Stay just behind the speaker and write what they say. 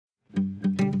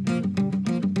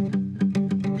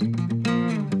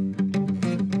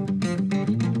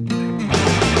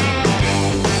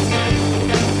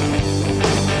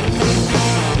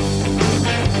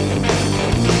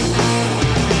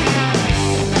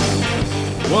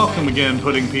Welcome again,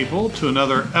 pudding people, to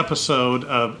another episode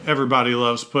of Everybody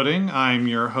Loves Pudding. I'm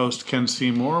your host, Ken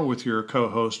Seymour, with your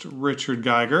co-host, Richard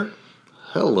Geiger.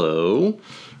 Hello.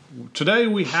 Today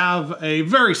we have a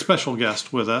very special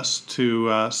guest with us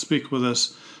to speak with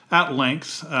us at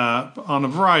length on a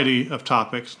variety of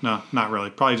topics. No, not really.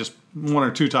 Probably just one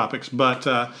or two topics. But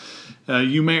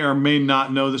you may or may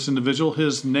not know this individual.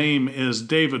 His name is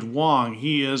David Wong.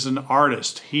 He is an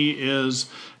artist. He is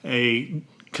a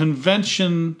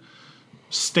convention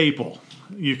staple,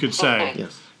 you could say.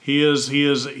 Yes. He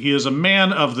is a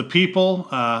man of the people,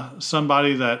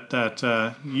 somebody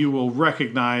that you will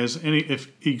recognize if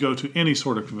you go to any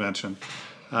sort of convention.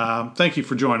 Thank you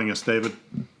for joining us, David.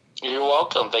 You're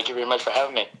welcome. Thank you very much for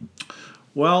having me.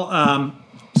 Well,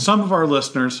 some of our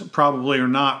listeners probably are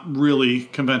not really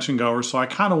convention goers, so I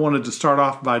kind of wanted to start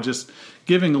off by just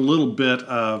giving a little bit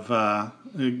of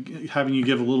having you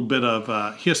give a little bit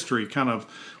of history, kind of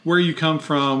where you come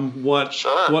from, what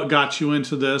got you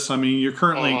into this. I mean, you're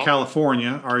currently in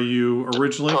California. Are you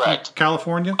originally from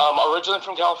California? Originally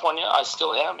from California. I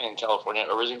still am in California.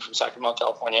 Originally from Sacramento,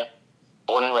 California,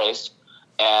 born and raised,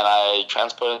 and I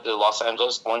transplanted to Los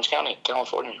Angeles, Orange County,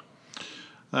 California.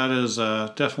 That is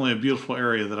definitely a beautiful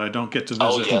area that I don't get to visit.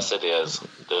 Oh, yes, it is.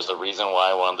 There's a reason why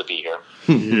I wanted to be here.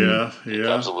 Yeah. It's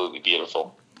absolutely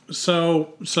beautiful.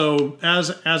 So as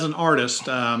an artist,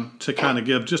 to kind of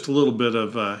give just a little bit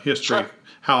of history,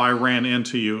 how I ran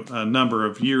into you a number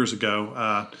of years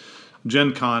ago.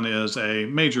 Gen Con is a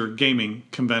major gaming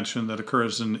convention that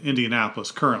occurs in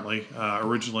Indianapolis currently,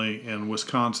 originally in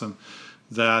Wisconsin,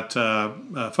 that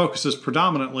focuses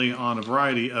predominantly on a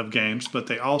variety of games, but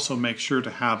they also make sure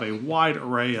to have a wide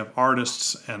array of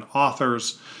artists and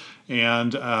authors.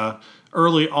 And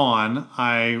early on,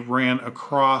 I ran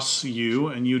across you,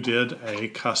 and you did a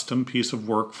custom piece of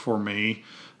work for me.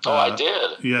 Oh, I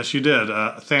did? Yes, you did.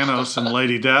 Thanos and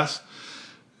Lady Death.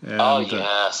 And,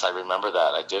 yes, I remember that.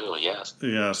 I do, yes.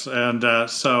 Yes, and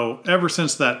so ever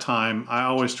since that time, I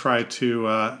always try to,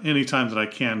 anytime that I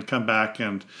can, come back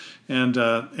and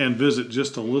visit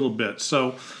just a little bit.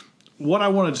 So what I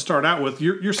wanted to start out with,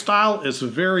 your style is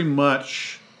very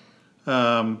much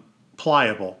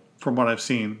pliable, from what I've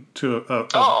seen, to a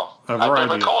variety. I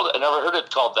never heard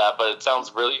it called that, but it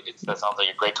sounds that sounds like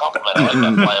a great compliment. I like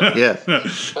that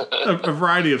pliable. A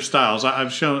variety of styles.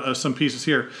 I've shown some pieces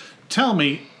here. Tell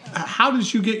me, how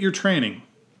did you get your training?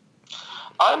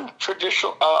 I'm a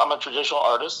traditional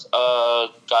artist.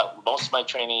 Got most of my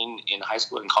training in high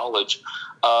school and college,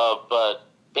 but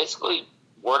basically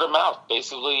word of mouth.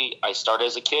 Basically, I started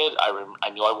as a kid.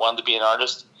 I knew I wanted to be an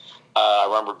artist. I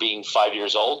remember being 5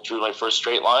 years old, drew my first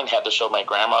straight line, had to show my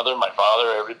grandmother, my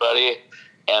father, everybody,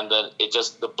 and then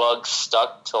the bug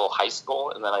stuck till high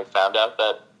school, and then I found out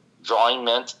that drawing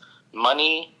meant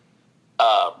money,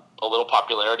 a little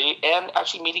popularity, and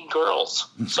actually meeting girls.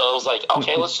 So I was like,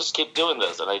 okay, let's just keep doing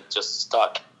this, and I just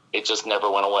stuck. It just never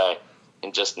went away,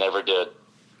 and just never did.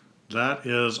 That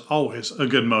is always a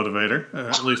good motivator.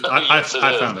 At least I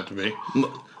found it to be.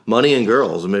 Money and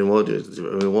girls. I mean, what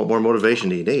more motivation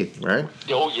do you need, right?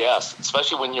 Oh, yes.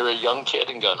 Especially when you're a young kid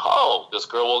and going, oh, this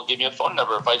girl will give me a phone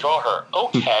number if I draw her.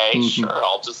 Okay, sure,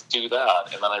 I'll just do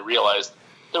that. And then I realized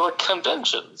there were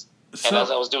conventions. And as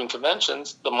I was doing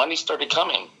conventions, the money started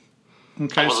coming.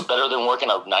 Okay. It was better than working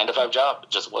a 9-to-5 job.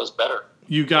 It just was better.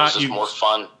 It was just more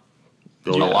fun. A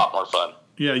lot more fun.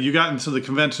 Yeah, you got into the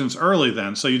conventions early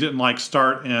then, so you didn't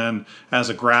start in as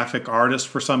a graphic artist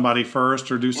for somebody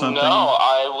first or do something? No,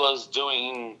 I was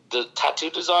doing the tattoo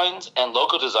designs and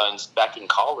logo designs back in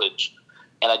college,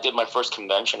 and I did my first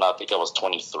convention, I think I was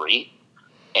 23,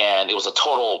 and it was a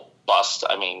total bust.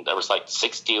 I mean, there was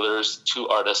 6 dealers, 2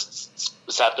 artists,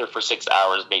 sat there for 6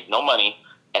 hours, made no money,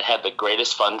 and had the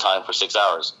greatest fun time for 6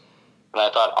 hours. And I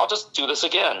thought, I'll just do this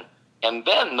again. And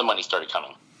then the money started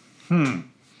coming.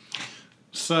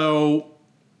 So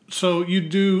you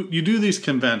do these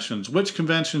conventions. Which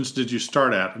conventions did you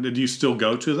start at? Did you still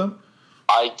go to them?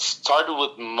 I started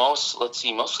with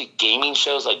mostly gaming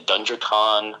shows like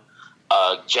DungeonCon.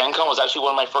 Gen Con was actually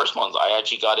one of my first ones. I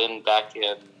actually got in back in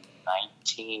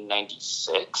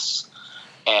 1996,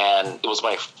 and it was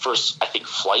my first, I think,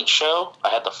 flight show. I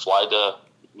had to fly to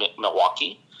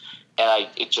Milwaukee, and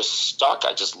it just stuck.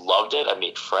 I just loved it. I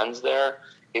made friends there.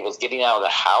 It was getting out of the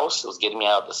house. It was getting me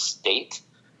out of the state.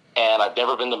 And I've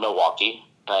never been to Milwaukee.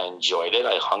 And I enjoyed it.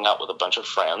 I hung out with a bunch of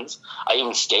friends. I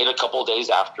even stayed a couple of days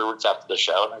afterwards after the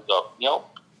show. And I go,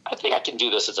 I think I can do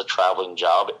this as a traveling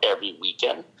job every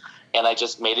weekend. And I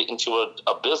just made it into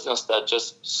a business that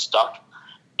just stuck.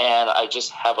 And I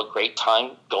just have a great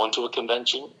time going to a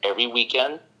convention every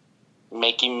weekend,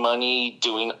 making money,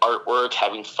 doing artwork,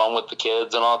 having fun with the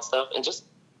kids and all that stuff. And just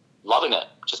loving it.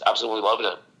 Just absolutely loving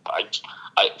it.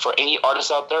 For any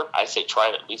artist out there, I say try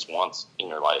it at least once in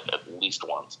your life, at least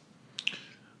once.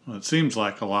 Well, it seems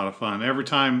like a lot of fun. Every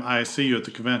time I see you at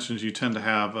the conventions, you tend to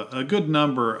have a good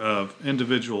number of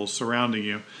individuals surrounding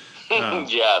you.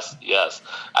 Yes.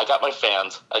 I got my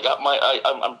fans.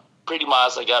 I'm pretty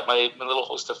modest. I got my little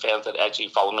host of fans that actually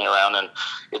follow me around, and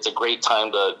it's a great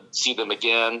time to see them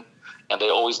again. And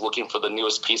they're always looking for the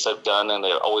newest piece I've done, and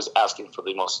they're always asking for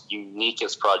the most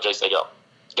uniquest projects. I go,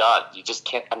 God, you just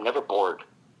can't. I'm never bored.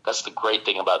 That's the great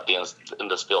thing about being in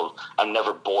this field. I'm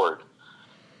never bored.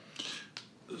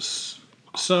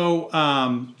 So,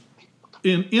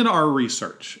 in our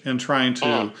research and trying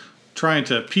to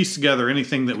piece together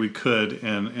anything that we could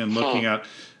and looking at,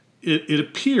 it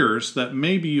appears that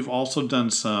maybe you've also done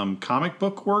some comic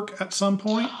book work at some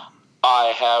point.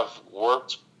 I have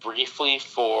worked briefly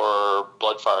for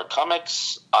Bloodfire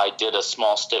Comics. I did a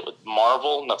small stint with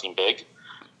Marvel, nothing big.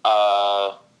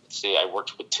 Let's see, I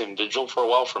worked with Tim Vigil for a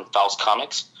while from Faust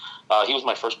Comics. He was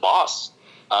my first boss.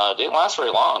 Didn't last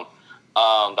very long.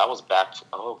 That was back,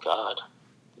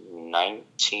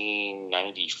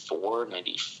 1994,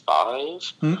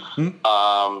 95.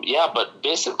 Yeah, but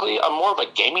basically, I'm more of a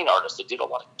gaming artist. I did a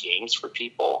lot of games for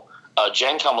people.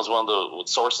 Gen Con was one of the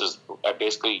sources. I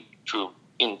basically drew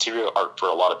interior art for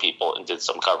a lot of people and did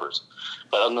some covers.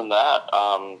 But other than that,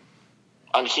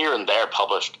 I'm here and there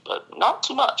published, but not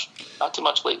too much. Not too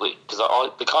much lately, because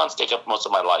the cons take up most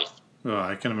of my life. Oh,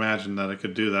 I can imagine that I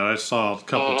could do that. I saw a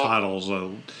couple titles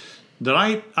that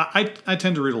I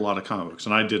tend to read a lot of comic books,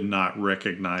 and I did not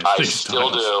recognize these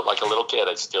titles. I still do. Like a little kid,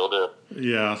 I still do.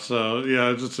 Yeah, so,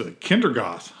 it's a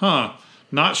Kindergoth. Huh.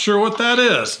 Not sure what that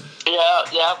is. Yeah,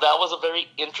 that was a very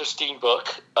interesting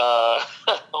book.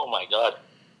 Oh, my God.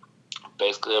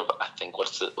 Basically, I think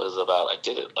what it was about, I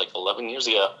did it like 11 years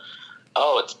ago.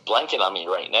 Oh, it's blanking on me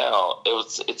right now.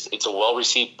 It's a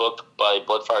well-received book by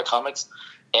Bloodfire Comics,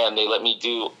 and they let me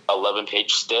do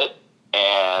 11-page stint,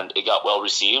 and it got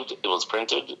well-received. It was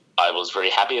printed. I was very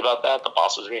happy about that. The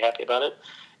boss was very happy about it,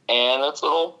 and that's a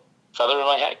little feather in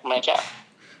my cap.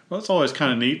 Well, that's always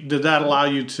kind of neat. Did that allow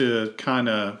you to kind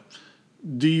of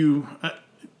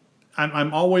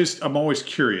I'm always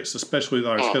curious, especially with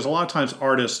artists, because a lot of times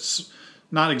artists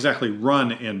not exactly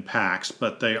run in packs,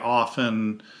 but they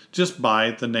often, just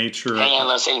by the nature, hang in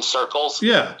the same circles.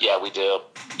 Yeah, we do.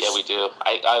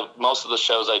 I most of the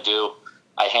shows I do,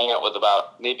 I hang out with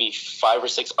about maybe 5 or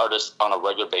 6 artists on a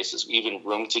regular basis. We even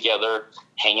room together,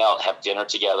 hang out, have dinner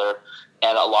together,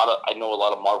 and I know a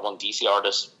lot of Marvel and DC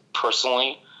artists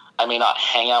personally. I may not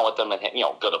hang out with them and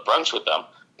go to brunch with them,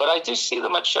 but I do see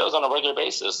them at shows on a regular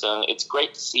basis, and it's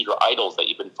great to see your idols that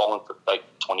you've been following for like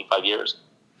 25 years.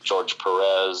 George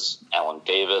Perez, Alan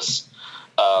Davis,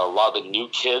 a lot of the new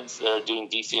kids that are doing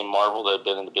DC and Marvel that have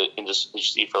been in the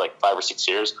industry for like 5 or 6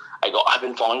 years. I've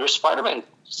been following your Spider-Man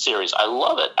series. I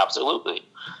love it, absolutely.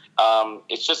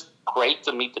 It's just great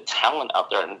to meet the talent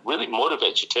out there, and really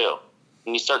motivates you too.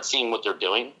 When you start seeing what they're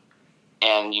doing,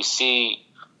 and you see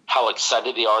how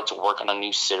excited they are to work on a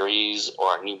new series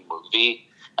or a new movie,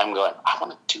 I'm going, I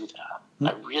want to do that.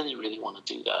 I really, really want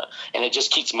to do that. And it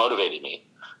just keeps motivating me.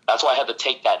 That's why I had to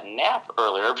take that nap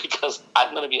earlier, because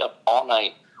I'm going to be up all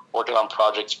night working on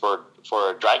projects for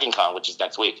Dragon Con, which is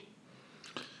next week.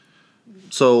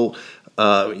 So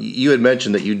you had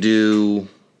mentioned that you do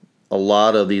a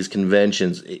lot of these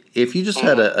conventions. If you just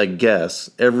had a guess,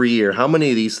 every year, how many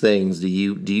of these things do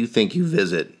you think you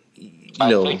visit? I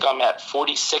think I'm at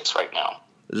 46 right now.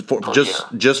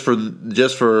 Just for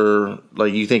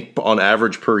like, you think on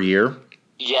average per year?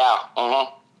 Yeah,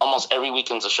 almost every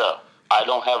weekend's a show. I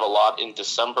don't have a lot in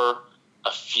December.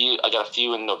 I got a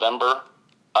few in November.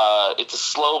 It's a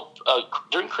slow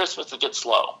during Christmas. It gets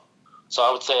slow, so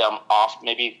I would say I'm off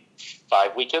maybe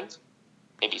 5 weekends,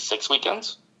 maybe 6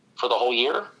 weekends for the whole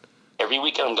year. Every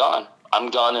weekend I'm gone.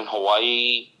 I'm gone in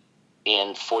Hawaii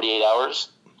in 48 hours.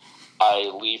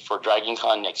 I leave for Dragon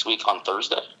Con next week on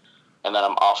Thursday, and then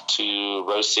I'm off to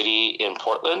Rose City in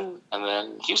Portland, and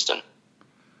then Houston.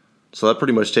 So that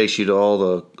pretty much takes you to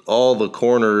all the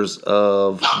corners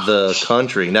of the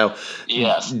country. Now,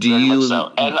 yes, very much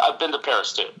so. And I've been to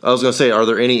Paris too. I was going to say, are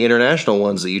there any international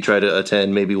ones that you try to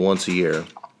attend maybe once a year?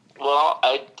 Well,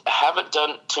 I haven't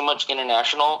done too much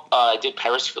international. I did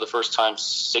Paris for the first time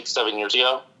 6-7 years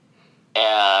ago,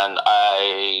 and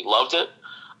I loved it.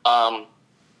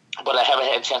 But I haven't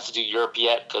had a chance to do Europe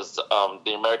yet, because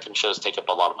the American shows take up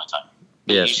a lot of my time.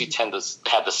 They usually tend to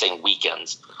have the same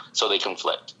weekends, so they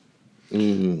conflict.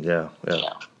 Yeah.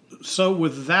 So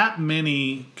with that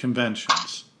many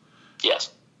conventions,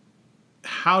 yes,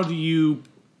 how do you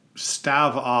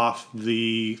stave off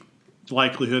the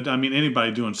likelihood? I mean,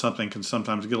 anybody doing something can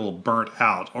sometimes get a little burnt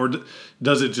out, or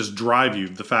does it just drive you?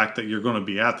 The fact that you're going to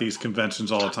be at these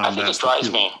conventions all the time. I think it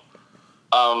drives me.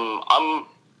 I'm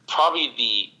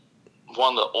probably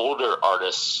one of the older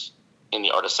artists in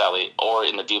the artist alley or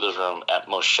in the dealer's room at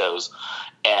most shows,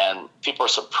 and people are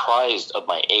surprised of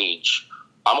my age.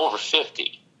 I'm over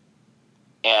 50.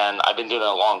 And I've been doing it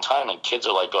a long time, and kids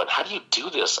are like going, how do you do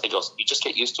this? I go, you just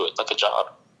get used to it. It's like a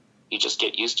job. You just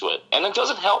get used to it. And it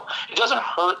doesn't help. It doesn't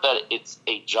hurt that it's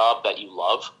a job that you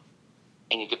love,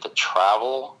 and you get to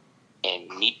travel and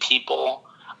meet people.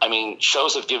 I mean,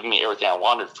 shows have given me everything I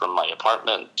wanted, from my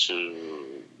apartment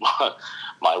to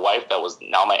my wife that was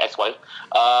now my ex-wife.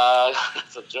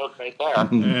 It's a joke right there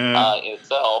in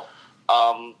itself.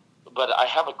 But I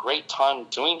have a great time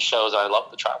doing shows, and I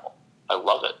love to travel. I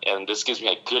love it, and this gives me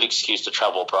a good excuse to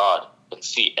travel abroad and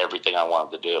see everything I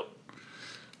wanted to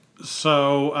do.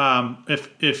 So,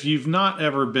 if you've not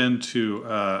ever been to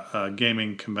a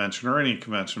gaming convention, or any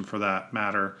convention for that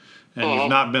matter, and you've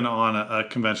not been on a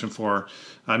convention floor,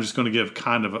 I'm just going to give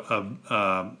kind of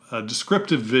a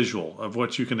descriptive visual of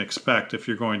what you can expect if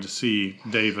you're going to see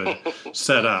David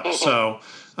set up. So.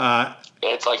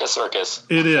 It's like a circus.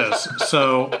 It is.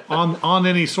 So on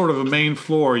any sort of a main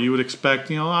floor, you would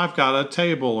expect, I've got a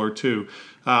table or two.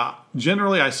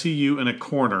 Generally, I see you in a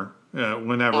corner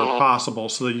whenever possible,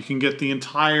 so that you can get the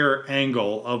entire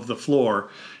angle of the floor.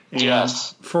 And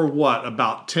yes. For what,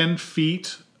 about 10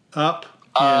 feet up?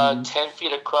 10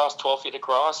 feet across, 12 feet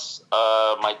across.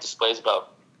 My display is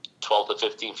about 12 to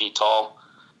 15 feet tall.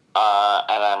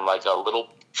 And I'm like a little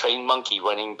trained monkey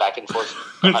running back and forth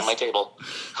behind my table,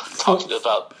 talking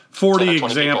about 40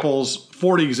 examples, people.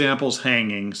 40 examples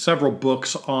hanging, several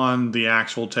books on the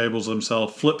actual tables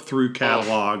themselves, flip through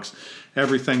catalogs,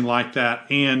 everything like that,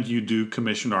 and you do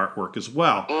commissioned artwork as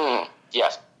well.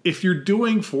 Yes. If you're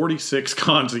doing 46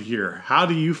 cons a year, how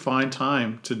do you find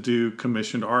time to do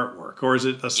commissioned artwork, or is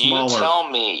it a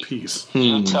smaller piece?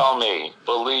 You tell me.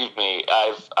 Believe me,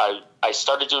 I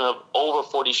started doing over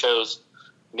 40 shows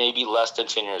maybe less than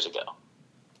 10 years ago.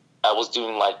 I was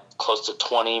doing like close to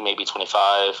 20, maybe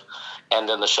 25, and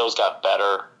then the shows got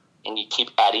better, and you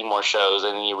keep adding more shows,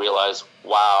 and then you realize,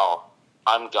 wow,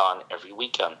 I'm gone every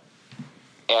weekend.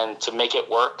 And to make it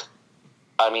work,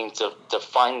 I mean, to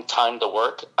find time to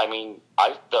work, I mean,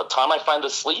 the time I find to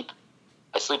sleep,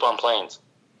 I sleep on planes.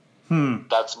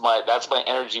 That's my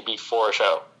energy before a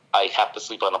show. I have to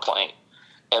sleep on a plane.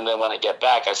 And then when I get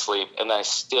back, I sleep, and then I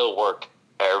still work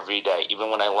every day. Even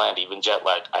when I land, even jet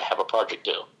lagged, I have a project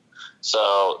due.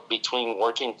 So between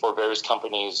working for various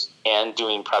companies and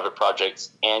doing private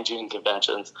projects and doing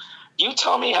conventions, you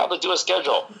tell me how to do a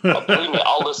schedule. Believe me,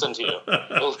 I'll listen to you.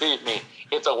 Believe me,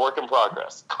 it's a work in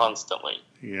progress constantly.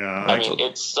 Yeah. I mean,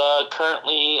 it's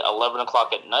currently 11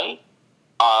 o'clock at night.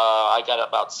 I got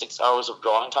about 6 hours of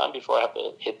drawing time before I have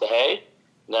to hit the hay.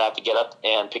 And then I have to get up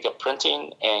and pick up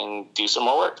printing and do some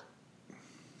more work.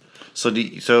 So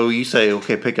you say,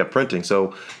 okay, pick up printing.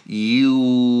 So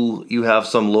you have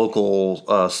some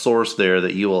local source there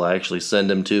that you will actually send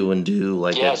them to and do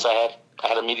like. Yes, I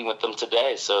had a meeting with them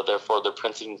today. So therefore, they're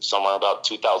printing somewhere about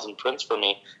 2,000 prints for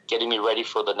me, getting me ready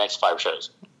for the next 5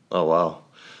 shows. Oh wow!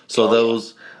 So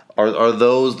those are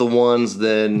those the ones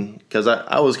then? Because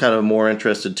I was kind of more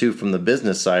interested too from the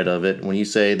business side of it. When you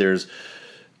say there's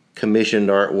commissioned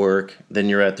artwork, then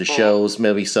you're at the shows,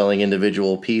 maybe selling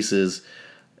individual pieces.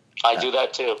 I do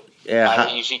that too. Yeah,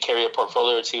 I usually carry a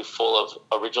portfolio or two full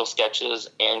of original sketches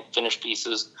and finished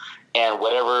pieces, and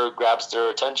whatever grabs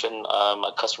their attention,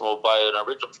 a customer will buy an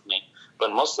original from me.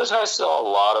 But most of the time, I sell a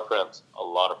lot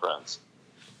of prints.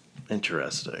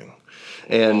 Interesting.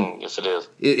 And yes, it is.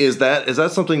 Is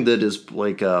that something that is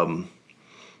like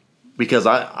because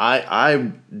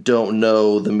I don't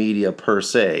know the media per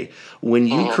se. When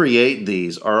you create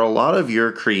these, are a lot of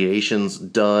your creations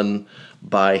done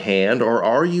by hand, or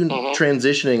are you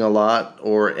transitioning a lot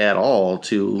or at all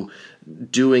to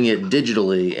doing it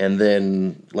digitally and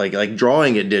then like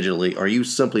drawing it digitally? Are you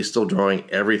simply still drawing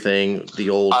everything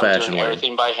the old-fashioned way? I'm doing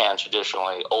everything by hand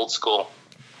traditionally, old school,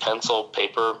 pencil,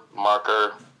 paper,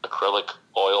 marker, acrylic,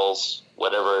 oils,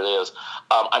 whatever it is.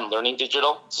 I'm learning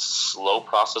digital. It's a slow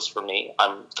process for me.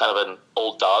 I'm kind of an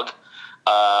old dog.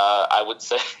 I would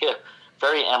say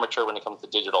very amateur when it comes to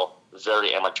digital,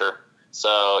 very amateur.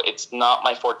 So it's not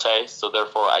my forte, so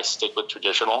therefore I stick with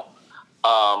traditional.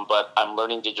 But I'm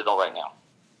learning digital right now.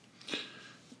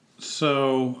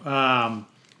 So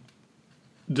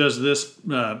does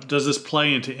this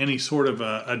play into any sort of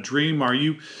a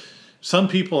dream? Some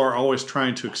people are always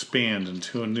trying to expand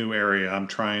into a new area. I'm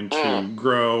trying to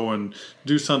grow and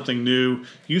do something new.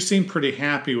 You seem pretty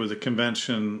happy with the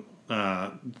convention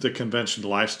the convention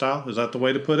lifestyle. Is that the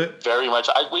way to put it? Very much.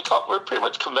 We're pretty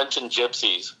much convention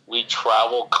gypsies. We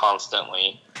travel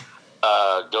constantly,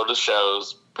 go to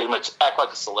shows, pretty much act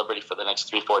like a celebrity for the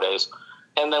next 3-4 days,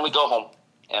 and then we go home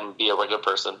and be a regular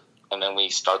person, and then we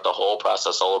start the whole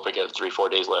process all over again 3-4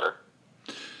 days later.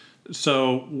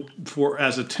 So,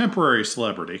 as a temporary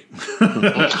celebrity,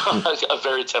 a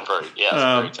very temporary, yes,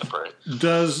 very temporary.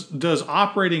 Does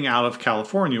operating out of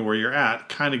California, where you're at,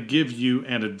 kind of give you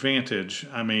an advantage?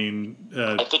 I mean,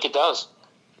 I think it does.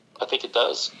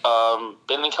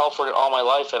 Been in California all my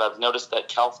life, and I've noticed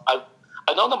that I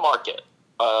know the market.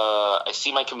 I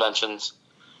see my conventions,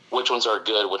 which ones are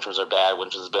good, which ones are bad,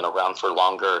 which ones have been around for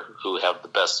longer, who have the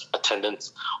best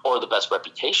attendance or the best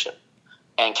reputation.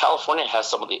 And California has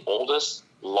some of the oldest,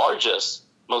 largest,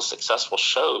 most successful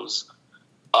shows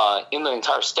in the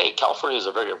entire state. California is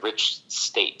a very rich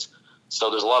state. So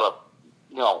there's a lot of,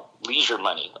 leisure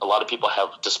money. A lot of people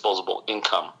have disposable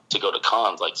income to go to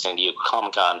cons like San Diego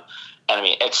Comic-Con,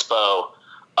 Anime Expo,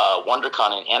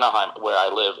 WonderCon in Anaheim, where I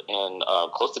live in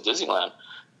close to Disneyland.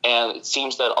 And it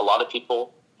seems that a lot of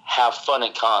people have fun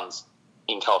at cons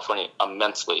in California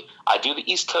immensely. I do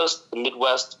the East Coast, the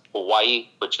Midwest, Hawaii,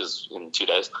 which is in 2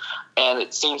 days, and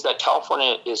it seems that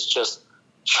California is just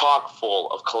chock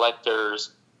full of collectors,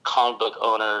 comic book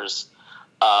owners,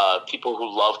 people who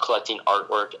love collecting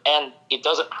artwork, and it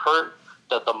doesn't hurt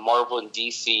that the Marvel and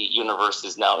DC universe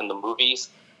is now in the movies,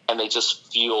 and they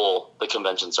just fuel the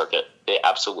convention circuit. They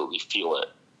absolutely fuel it.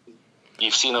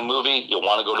 You've seen a movie, you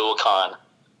want to go to a con.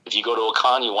 If you go to a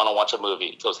con, you want to watch a movie.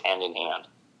 It goes hand in hand.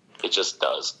 It just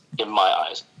does, in my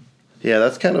eyes. Yeah,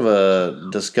 that's kind of a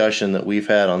discussion that we've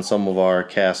had on some of our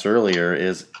casts earlier.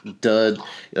 And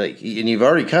you've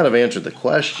already kind of answered the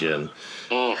question.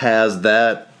 Has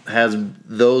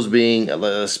those being,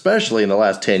 especially in the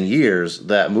last 10 years,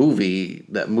 that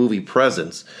movie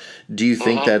presence? Do you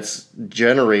think that's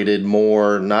generated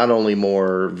more, not only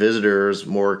more visitors,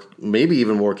 maybe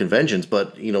even more conventions,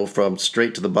 but from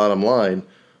straight to the bottom line,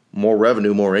 more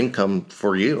revenue, more income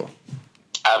for you?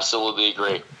 Absolutely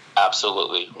agree.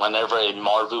 Absolutely. Whenever a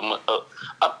Marvel,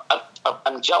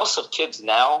 I'm jealous of kids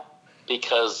now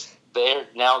because they're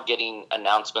now getting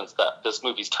announcements that this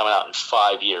movie's coming out in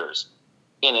 5 years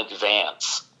in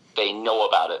advance. They know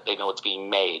about it. They know it's being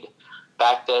made.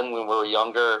 Back then, when we were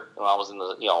younger, when I was in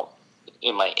the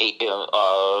in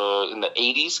the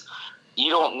 80s,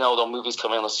 you don't know the movie's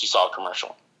coming unless you saw a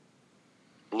commercial.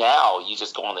 Now you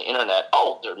just go on the internet.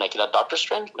 Oh, they're making a Doctor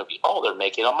Strange movie. Oh, they're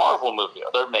making a Marvel movie.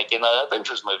 Or they're making an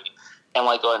Avengers movie. And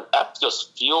that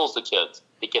just fuels the kids.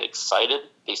 They get excited.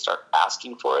 They start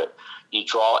asking for it. You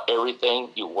draw everything.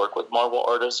 You work with Marvel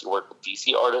artists. You work with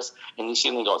DC artists. And you see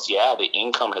them go, yeah, the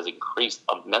income has increased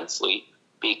immensely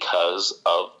because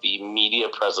of the media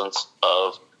presence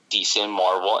of DC and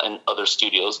Marvel and other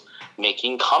studios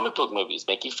making comic book movies,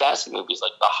 making fantasy movies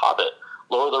like The Hobbit,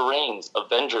 Lord of the Rings,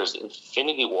 Avengers,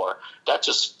 Infinity War. That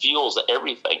just fuels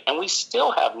everything. And we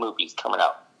still have movies coming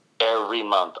out every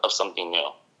month of something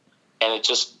new. And it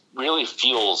just really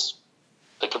fuels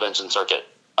the convention circuit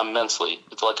immensely.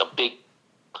 It's like a big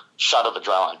shot of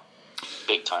adrenaline.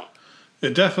 Big time.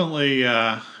 It definitely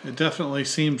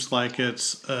seems like it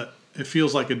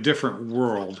feels like a different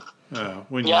world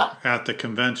when you're at the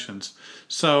conventions.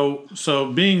 So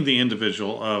being the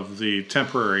individual of the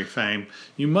temporary fame,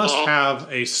 you must have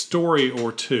a story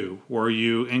or two where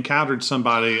you encountered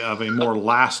somebody of a more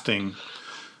lasting,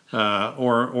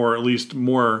 or at least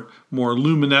more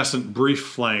luminescent brief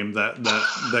flame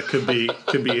that could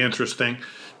be interesting.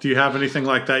 Do you have anything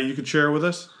like that you could share with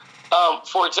us?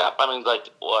 For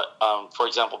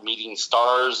example, meeting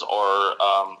stars or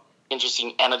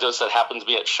interesting anecdotes that happen to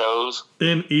be at shows.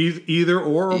 In either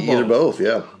or both. Either both,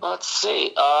 yeah. Let's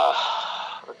see.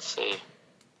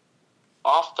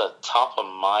 Off the top of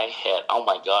my head, oh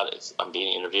my God, I'm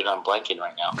being interviewed. I'm blanking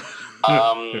right now.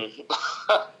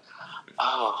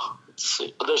 Let's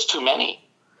see. There's too many.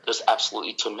 There's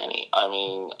absolutely too many. I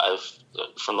mean,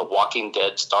 from the Walking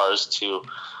Dead stars to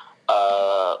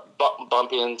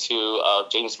bump into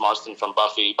James Marsden from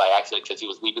Buffy by accident because he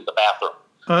was leaving the bathroom.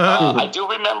 I do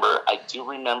remember.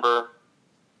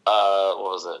 What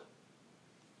was it?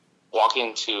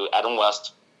 Walking to Adam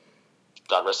West,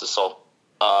 God rest his soul.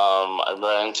 I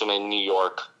ran into him in New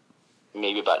York,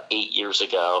 maybe about 8 years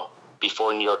ago,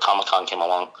 before New York Comic Con came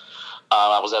along.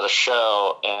 I was at a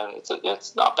show, and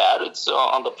it's not bad. It's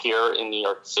on the pier in New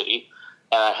York City,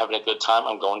 and I'm having a good time.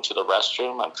 I'm going to the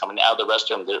restroom. I'm coming out of the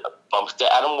restroom. I bump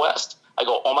into Adam West. I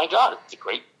go, oh my God, it's a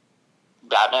great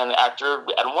Batman actor,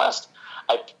 Adam West.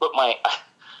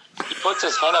 He puts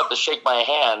his hand up to shake my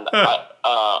hand.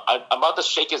 I'm about to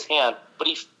shake his hand, but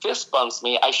he fist bumps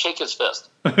me. I shake his fist.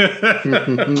 I'm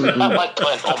like,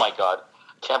 oh my God.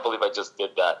 Can't believe I just did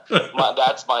that.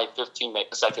 That's my 15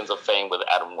 seconds of fame with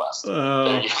Adam West.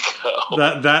 There you go.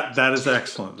 That is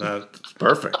excellent. That's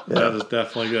perfect. Yeah. That is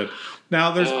definitely good.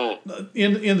 Now, there's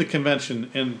in the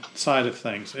convention inside of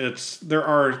things, there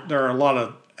are a lot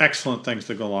of excellent things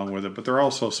that go along with it, but there are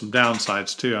also some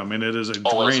downsides too. I mean, it is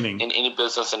draining. In any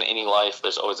business, in any life,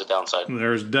 there's always a downside.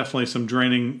 There's definitely some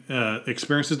draining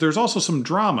experiences. There's also some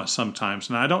drama sometimes,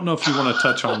 and I don't know if you want to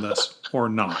touch on this or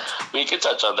not. We can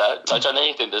touch on that. Touch on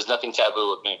anything. There's nothing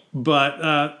taboo with me.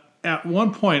 But at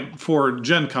one point for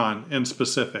Gen Con in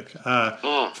specific,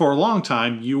 for a long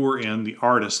time you were in the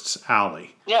Artists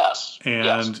Alley. Yes.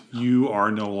 And you are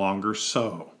no longer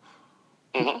so.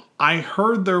 Mm-hmm. I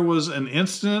heard there was an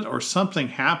incident or something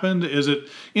happened. Is it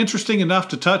interesting enough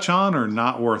to touch on or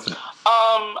not worth it?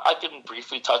 I can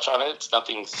briefly touch on it. It's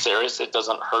nothing serious. It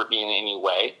doesn't hurt me in any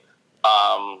way.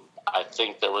 I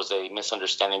think there was a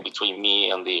misunderstanding between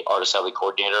me and the Artist Alley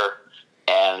coordinator,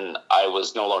 and I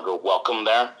was no longer welcome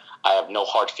there. I have no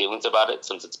hard feelings about it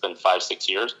since it's been 5-6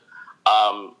 years.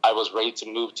 I was ready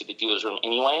to move to the dealer's room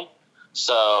anyway.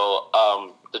 So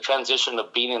the transition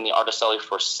of being in the Artist Alley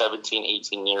for 17,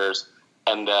 18 years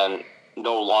and then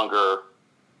no longer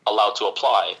allowed to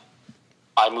apply,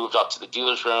 I moved up to the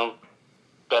dealer's room,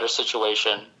 better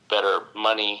situation, better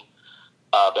money,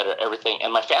 better everything.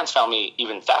 And my fans found me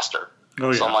even faster.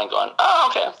 Oh, yeah. So I'm like going,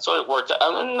 okay. So it worked out.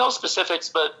 No specifics,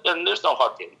 but there's no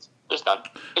hard feelings. There's none.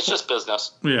 It's just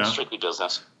business. Yeah. Strictly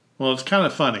business. Well, it's kind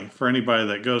of funny for anybody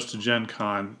that goes to Gen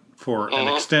Con for an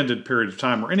extended period of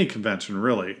time, or any convention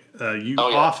really. You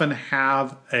often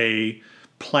have a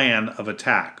plan of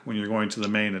attack when you're going to the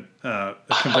main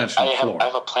convention floor. I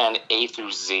have a plan A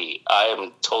through Z. I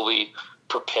am totally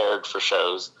prepared for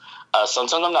shows.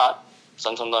 Sometimes I'm not.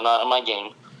 Sometimes I'm not in my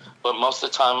game. But most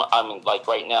of the time, like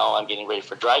right now, I'm getting ready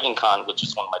for Dragon Con, which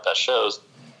is one of my best shows.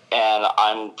 And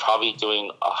I'm probably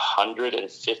doing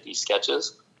 150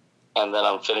 sketches. And then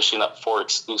I'm finishing up 4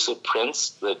 exclusive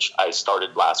prints, which I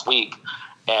started last week.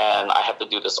 And I have to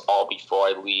do this all before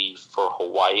I leave for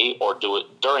Hawaii or do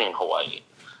it during Hawaii.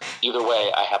 Either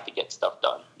way, I have to get stuff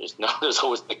done. There's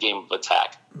always the game of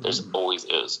attack. There's always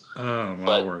is. Oh, my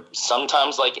but word.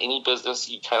 Sometimes, like any business,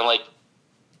 you kind of like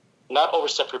not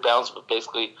overstep your bounds, but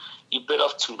basically you bit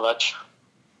off too much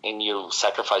and you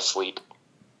sacrifice sleep.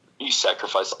 You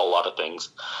sacrifice a lot of things.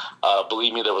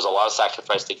 Believe me, there was a lot of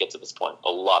sacrifice to get to this point. A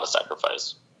lot of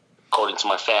sacrifice, according to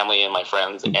my family and my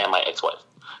friends and my ex-wife.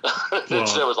 There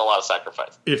was a lot of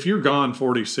sacrifice. If you're gone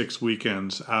 46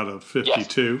 weekends out of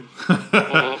 52,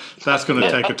 that's going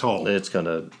to take a toll. It's going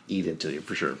to eat into you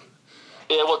for sure.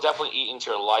 It will definitely eat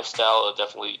into your lifestyle. It will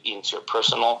definitely eat into your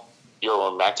personal, your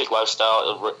romantic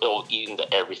lifestyle. It will eat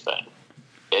into everything.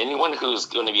 Anyone who's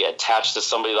going to be attached to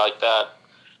somebody like that,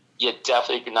 you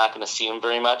definitely not going to see them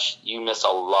very much. You miss a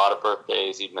lot of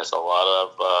birthdays. You miss a lot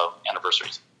of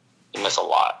anniversaries. You miss a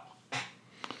lot.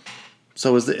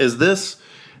 So is this,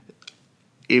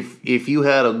 if you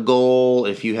had a goal,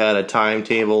 if you had a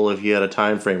timetable, if you had a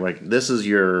time frame, like this is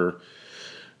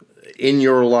in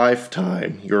your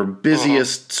lifetime, your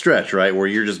busiest stretch, right, where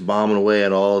you're just bombing away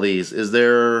at all these, is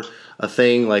there a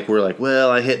thing like we're like, well,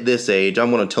 I hit this age,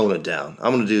 I'm going to tone it down.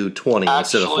 I'm going to do 20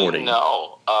 instead of 40. No.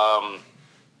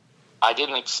 I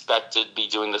didn't expect to be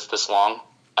doing this long.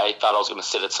 I thought I was going to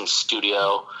sit at some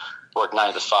studio, work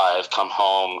 9 to 5, come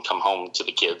home to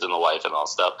the kids and the wife and all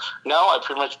stuff. No, I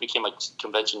pretty much became a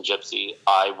convention gypsy.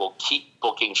 I will keep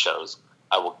booking shows.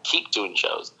 I will keep doing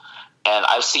shows. And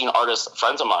I've seen artists,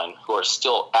 friends of mine, who are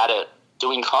still at it,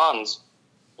 doing cons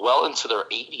well into their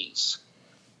 80s.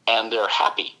 And they're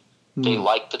happy. They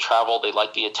like the travel. They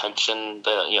like the attention.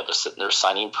 They're sitting there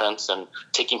signing prints and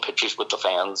taking pictures with the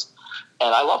fans.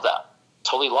 And I love that.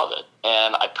 Totally love it.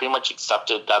 And I pretty much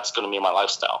accepted that's going to be my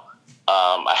lifestyle.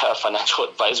 I had a financial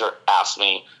advisor ask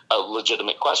me a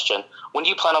legitimate question. When do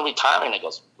you plan on retiring? I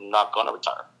goes, I'm not going to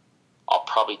retire. I'll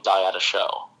probably die at a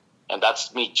show. And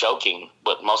that's me joking,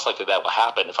 but most likely that will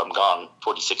happen if I'm gone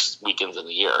 46 weekends in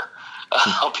a year.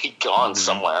 I'll be gone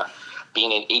somewhere,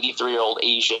 being an 83-year-old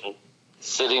Asian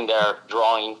sitting there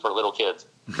drawing for little kids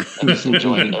and just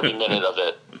enjoying every minute of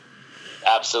it.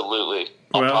 Absolutely.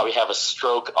 I'll probably have a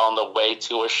stroke on the way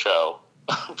to a show.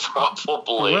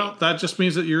 Probably. Well, that just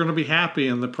means that you're going to be happy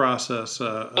in the process.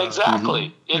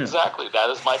 Exactly. Exactly. That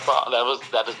is my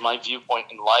that is my viewpoint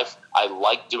in life. I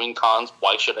like doing cons.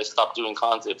 Why should I stop doing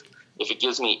cons if it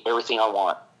gives me everything I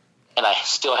want and I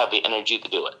still have the energy to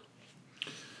do it?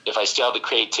 If I still have the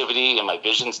creativity and my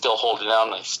vision still holding out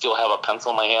and I still have a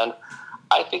pencil in my hand,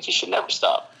 I think you should never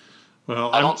stop.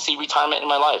 Well, I don't see retirement in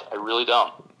my life. I really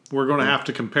don't. We're going to have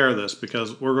to compare this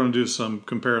because we're going to do some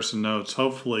comparison notes.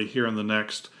 Hopefully, here in the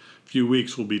next few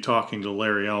weeks, we'll be talking to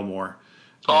Larry Elmore.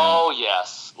 Oh,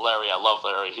 yes. Larry. I love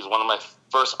Larry. He's one of my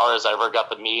first artists I ever got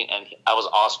to meet, and I was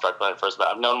awestruck when I first met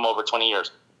him. I've known him over 20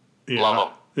 years. Yeah. Love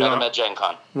him. Yeah. Met him at Gen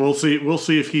Con. We'll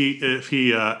see if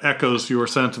he echoes your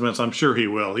sentiments. I'm sure he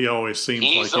will. He always seems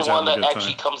like he's the one having a that good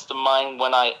actually time. comes to mind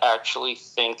when I actually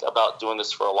think about doing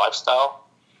this for a lifestyle,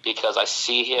 because I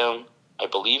see him, I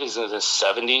believe he's in his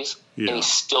 70s, Yeah. and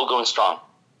he's still going strong.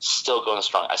 Still going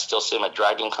strong. I still see him at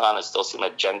Dragon Con. I still see him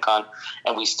at Gen Con,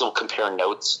 and we still compare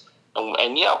notes.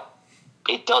 And yeah,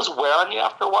 it does wear on you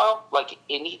after a while, like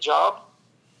any job,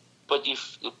 but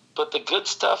the good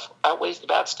stuff outweighs the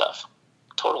bad stuff.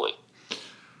 Totally.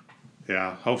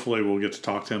 Yeah, hopefully we'll get to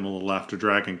talk to him a little after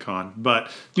Dragon Con. But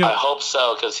I hope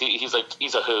so, because he's a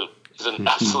hoot. He's an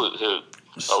absolute hoot.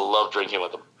 I love drinking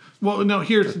with him. Well, no,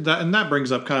 here's that, and that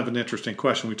brings up kind of an interesting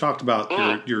question. We talked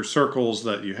about your circles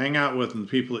that you hang out with and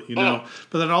the people that you know,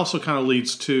 but that also kind of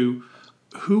leads to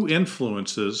who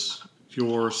influences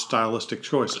your stylistic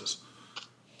choices.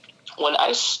 When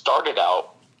I started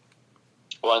out,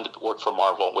 I wanted to work for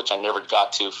Marvel, which I never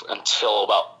got to until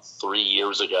about 3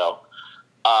 years ago.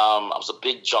 I was a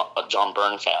big John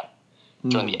Byrne fan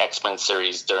during the X-Men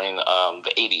series during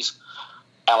the 80s.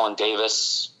 Alan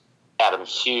Davis, Adam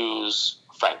Hughes,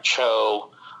 Frank Cho,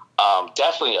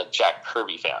 definitely a Jack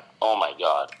Kirby fan. Oh my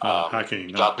God! How can you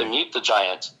not got be? to meet the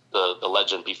giant, the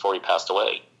legend, before he passed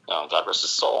away. God rest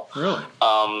his soul. Really?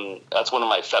 That's one of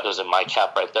my feathers in my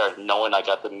cap right there, knowing I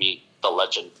got to meet the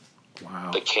legend,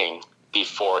 the king,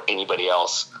 before anybody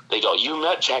else. They go, "You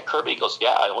met Jack Kirby?" He goes,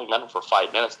 "Yeah, I only met him for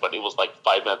 5 minutes, but it was like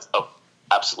 5 minutes of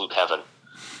absolute heaven,"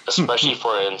 especially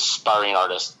for an inspiring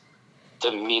artist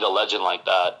to meet a legend like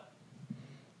that.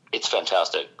 It's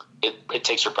fantastic. It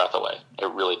takes your breath away. It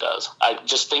really does.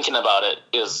 Just thinking about it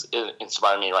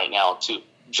inspiring me right now to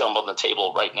jump on the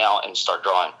table right now and start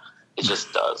drawing. It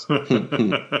just does.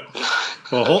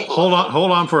 Well,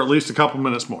 hold on for at least a couple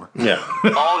minutes more. Yeah.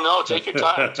 Oh no, take your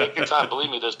time. Take your time.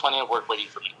 Believe me, there's plenty of work waiting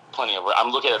for me. Plenty of work.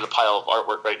 I'm looking at a pile of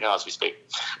artwork right now as we speak.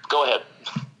 Go ahead.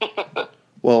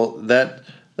 Well, that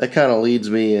kind of leads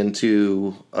me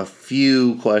into a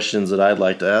few questions that I'd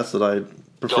like to ask that I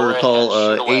prefer to call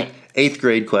eighth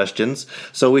grade questions.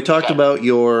 So we talked about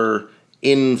your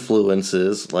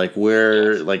influences, like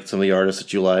like some of the artists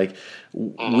that you like.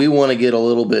 We want to get a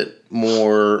little bit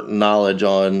more knowledge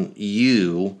on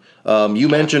you. You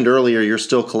mentioned earlier you're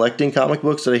still collecting comic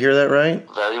books. Did I hear that right?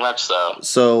 Very much so.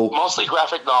 So mostly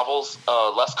graphic novels,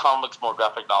 less comics, more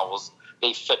graphic novels.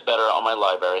 They fit better on my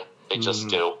library. They just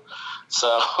do. So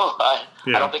I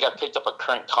don't think I've picked up a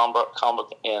current comic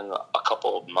in a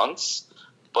couple of months,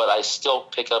 but I still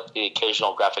pick up the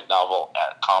occasional graphic novel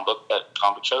at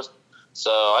comic shows.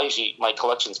 So my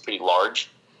collection's pretty large.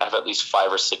 I have at least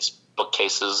 5 or 6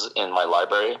 bookcases in my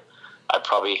library. I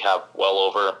probably have well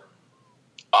over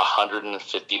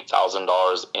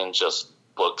 $150,000 in just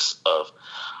books of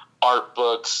art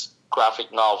books,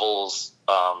 graphic novels,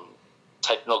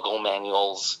 technical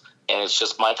manuals, and it's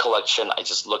just my collection. I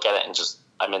just look at it and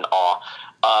I'm in awe.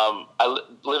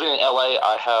 Living in LA,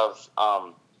 I have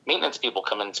maintenance people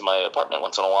come into my apartment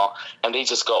once in a while, and they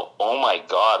just go, "Oh my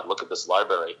God, look at this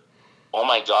library! Oh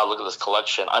my God, look at this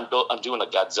collection! I'm doing a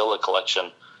Godzilla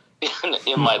collection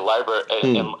in my library,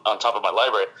 on top of my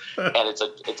library, and it's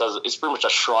pretty much a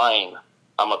shrine.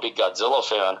 I'm a big Godzilla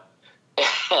fan,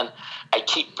 and I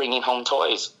keep bringing home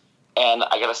toys." And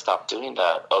I gotta stop doing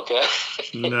that, okay?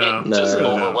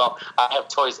 Overwhelmed. I have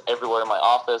toys everywhere in my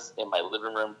office, in my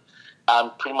living room.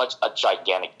 I'm pretty much a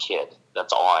gigantic kid.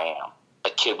 That's all I am. A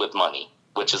kid with money,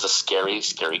 which is a scary,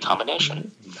 scary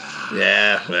combination.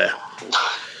 Yeah.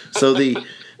 So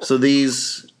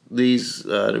these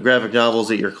graphic novels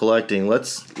that you're collecting.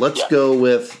 Let's go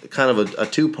with kind of a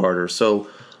two-parter. So.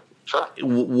 Sure.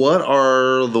 What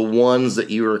are the ones that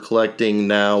you are collecting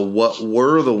now? What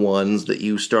were the ones that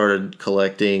you started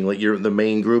collecting, like the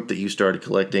main group that you started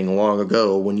collecting long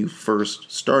ago when you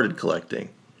first started collecting?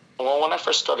 Well, when I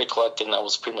first started collecting, I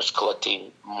was pretty much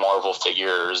collecting Marvel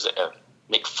figures and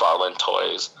McFarlane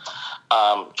toys.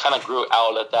 Kind of grew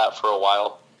out of that for a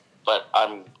while, but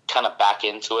I'm kind of back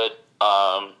into it.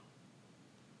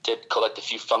 Did collect a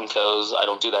few Funkos. I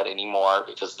don't do that anymore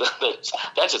because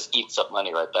that just eats up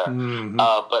money right there. Mm-hmm.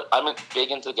 But I'm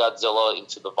big into Godzilla,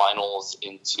 into the vinyls,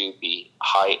 into the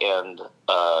high-end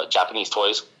Japanese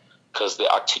toys because the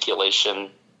articulation,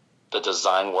 the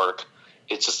design work,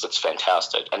 it just looks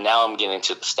fantastic. And now I'm getting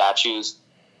into the statues,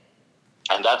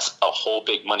 and that's a whole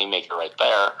big money maker right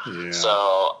there. Yeah. So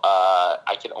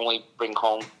I can only bring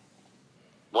home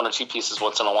one or two pieces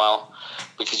once in a while,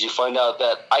 because you find out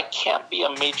that I can't be a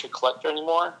major collector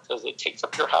anymore because it takes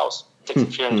up your house, it takes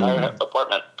up your entire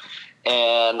apartment.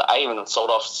 And I even sold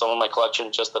off some of my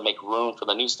collection just to make room for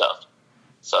the new stuff.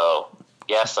 So,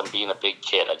 yes, I'm being a big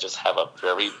kid. I just have a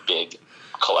very big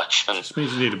collection. This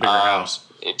means you need a bigger house.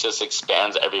 It just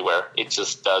expands everywhere. It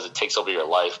just does. It takes over your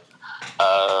life.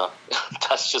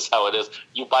 That's just how it is.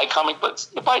 You buy comic books,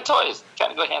 you buy toys.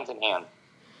 Kind of go hands in hand.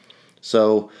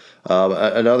 So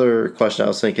another question I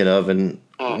was thinking of, and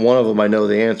one of them I know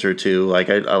the answer to. Like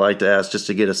I like to ask just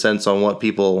to get a sense on what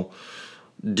people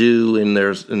do in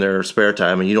their spare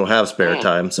time, and you don't have spare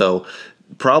time, so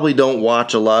probably don't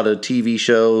watch a lot of TV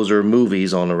shows or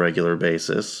movies on a regular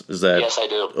basis. Is that? Yes, I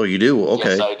do. Oh, you do?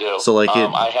 Okay. Yes, I do. So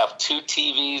I have 2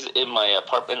 TVs in my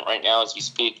apartment right now as we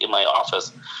speak. In my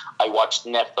office, I watch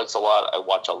Netflix a lot. I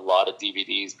watch a lot of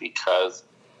DVDs because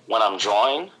when I'm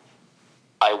drawing,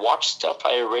 I watch stuff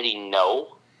I already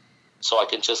know, so I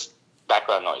can just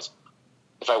background noise.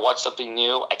 If I watch something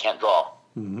new, I can't draw.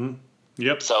 Mm-hmm.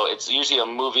 Yep. So it's usually a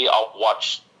movie I'll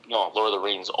watch, Lord of the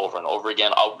Rings over and over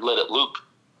again. I'll let it loop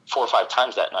 4 or 5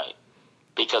 times that night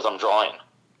because I'm drawing.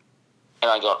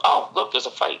 And I go, oh, look, there's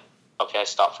a fight. Okay, I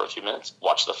stop for a few minutes,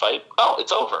 watch the fight. Oh,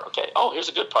 it's over. Okay. Oh, here's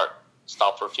a good part.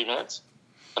 Stop for a few minutes,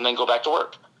 and then go back to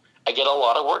work. I get a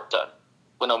lot of work done.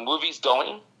 When a movie's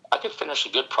going, I could finish a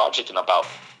good project in about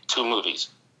 2 movies.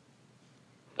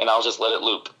 And I'll just let it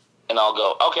loop. And I'll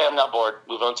go, okay, I'm not bored.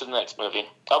 Move on to the next movie.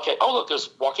 Okay, oh, look, there's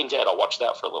Walking Dead. I'll watch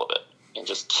that for a little bit. And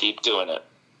just keep doing it.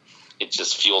 It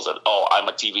just feels that, I'm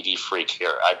a DVD freak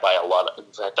here. I buy a lot of,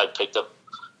 in fact, I picked up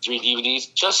 3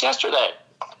 DVDs just yesterday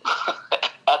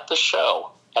at the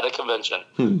show, at a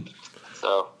convention.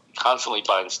 So, constantly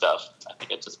buying stuff. I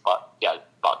think I just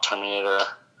bought Terminator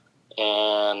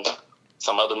and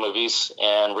some other movies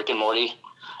and Rick and Morty.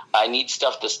 I need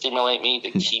stuff to stimulate me,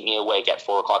 to keep me awake at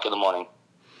 4 o'clock in the morning.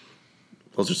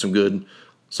 Those are some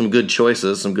good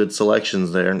choices, some good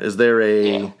selections there. Is there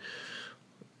a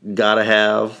gotta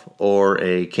have or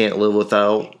a can't live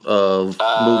without of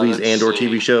movies and or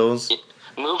TV shows?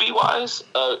 Movie wise,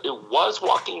 it was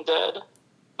Walking Dead,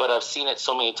 but I've seen it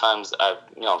so many times I've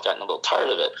gotten a little tired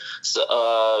of it.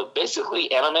 So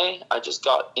basically anime, I just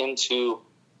got into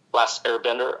Last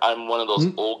Airbender. I'm one of those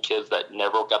old kids that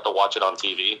never got to watch it on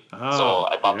TV. So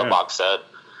I bought the box set.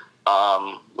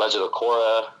 Legend of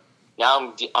Korra.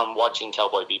 Now I'm watching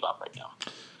Cowboy Bebop right now.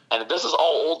 And this is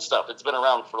all old stuff. It's been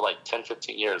around for like 10,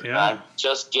 15 years. Yeah. I'm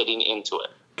just getting into it.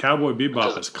 Cowboy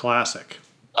Bebop is classic.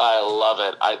 I love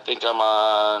it. I think I'm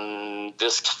on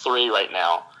disc 3 right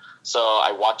now. So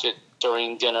I watch it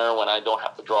during dinner when I don't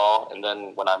have to draw. And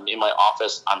then when I'm in my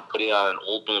office, I'm putting on an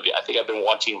old movie. I think I've been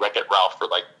watching Wreck-It Ralph for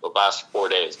like the last 4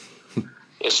 days.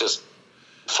 It's just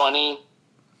funny,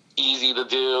 easy to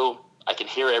do. I can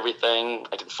hear everything.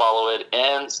 I can follow it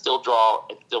and still draw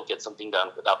and still get something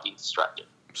done without being distracted.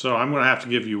 So I'm going to have to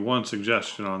give you one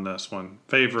suggestion on this one.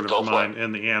 Favorite of mine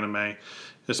in the anime,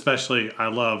 especially I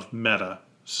love meta.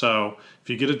 So if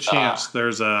you get a chance,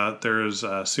 there's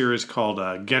a series called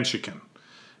Genshiken.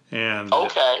 And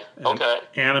an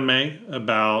anime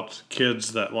about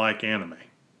kids that like anime.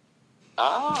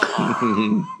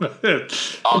 Oh.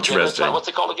 Interesting. What's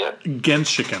it called again?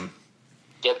 Genshiken.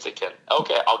 Genshiken.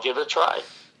 Okay, I'll give it a try.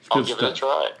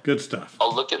 Good stuff.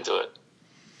 I'll look into it.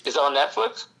 Is it on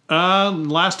Netflix?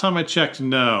 Last time I checked,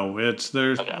 no.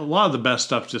 There's a lot of the best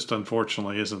stuff just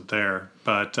unfortunately isn't there.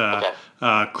 But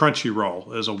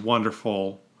Crunchyroll is a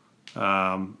wonderful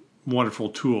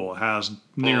tool. It has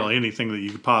nearly anything that you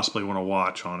could possibly want to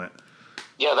watch on it.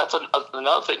 Yeah, that's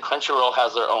another thing. Crunchyroll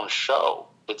has their own show.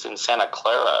 It's in Santa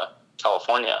Clara,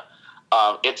 California.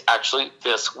 It's actually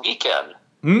this weekend.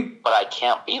 But I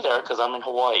can't be there because I'm in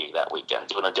Hawaii that weekend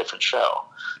doing a different show.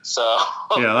 So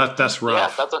that's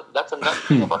rough. Yeah, that's another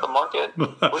thing about the market.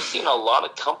 We're seeing a lot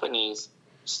of companies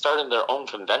starting their own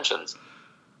conventions.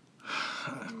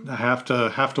 I have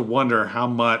to wonder how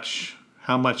much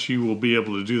you will be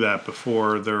able to do that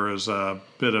before there is a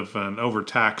bit of an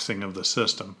overtaxing of the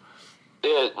system.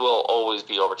 It will always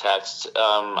be overtaxed.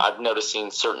 I've noticed seeing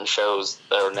certain shows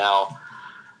that are now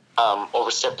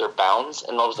overstep their bounds,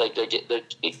 and I was like,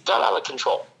 it got out of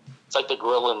control. It's like the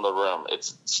gorilla in the room.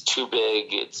 It's too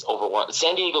big. It's overwhelming.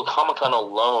 San Diego Comic-Con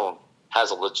alone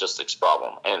has a logistics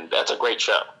problem, and that's a great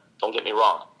show. Don't get me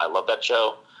wrong. I love that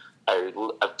show.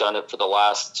 I've done it for the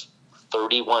last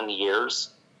 31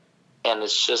 years, and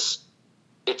it's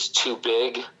too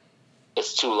big.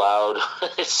 It's too loud.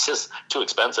 It's just too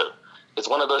expensive. It's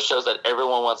one of those shows that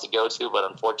everyone wants to go to, but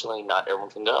unfortunately not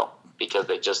everyone can go because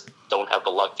they just don't have the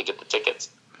luck to get the tickets.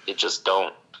 They just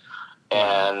don't.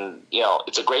 And,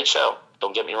 it's a great show.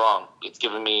 Don't get me wrong. It's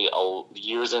given me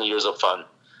years and years of fun.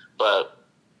 But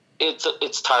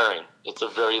it's tiring. It's a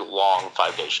very long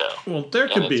 5-day show. Well,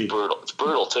 it's brutal. It's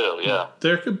brutal too. Yeah.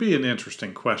 There could be an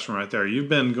interesting question right there. You've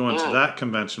been going to that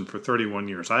convention for 31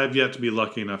 years. I have yet to be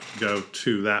lucky enough to go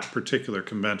to that particular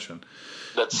convention.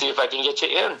 Let's see if I can get you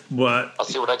in. But I'll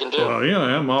see what I can do. Well, yeah,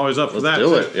 I'm always up for that.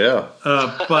 Let's do it.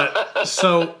 Yeah. But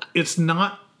so it's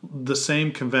not the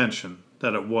same convention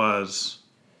that it was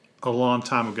a long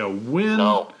time ago.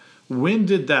 When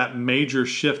did that major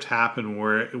shift happen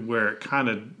where it kind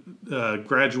of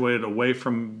graduated away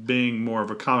from being more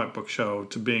of a comic book show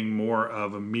to being more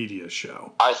of a media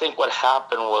show? I think what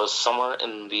happened was somewhere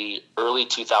in the early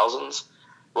 2000s,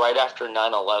 right after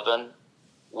 9/11,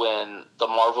 when the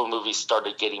Marvel movies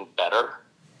started getting better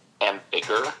and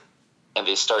bigger, and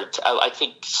they started I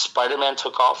think Spider-Man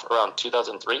took off around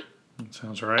 2003. That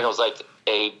sounds right. And it was like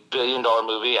a $1 billion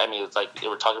movie. I mean, it's like they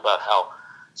were talking about how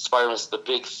Spider-Man's the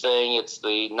big thing. It's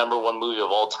the #1 movie of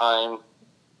all time.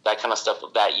 That kind of stuff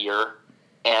of that year.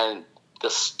 And the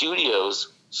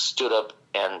studios stood up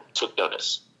and took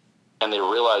notice. And they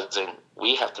were realizing,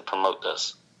 we have to promote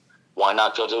this. Why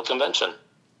not go to a convention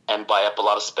and buy up a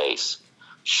lot of space?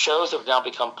 Shows have now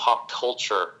become pop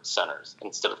culture centers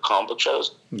instead of comic book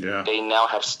shows. Yeah. They now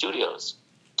have studios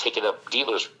taking up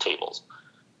dealers' tables.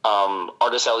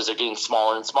 Artist alleys are getting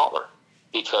smaller and smaller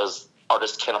because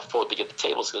artists can't afford to get the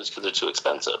tables because they're too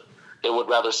expensive. They would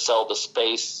rather sell the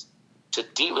space to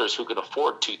dealers who can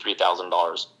afford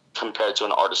 $2,000-$3,000 compared to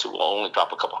an artist who will only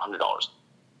drop a couple $100.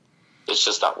 It's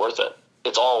just not worth it.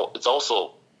 It's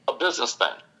also a business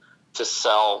thing to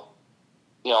sell.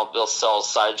 They'll sell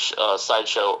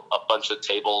Sideshow a bunch of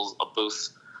tables, a booth,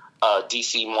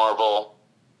 DC, Marvel.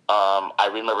 I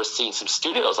remember seeing some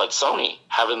studios like Sony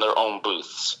having their own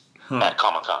booths at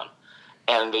Comic-Con,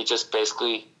 and they just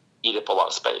basically eat up a lot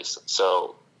of space.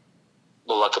 So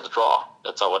the luck of the draw.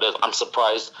 That's all it is. I'm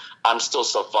surprised I'm still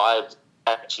survived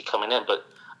actually coming in, but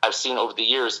I've seen over the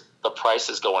years the price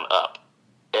is going up.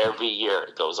 Every year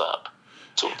it goes up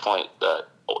to a point that,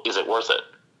 is it worth it?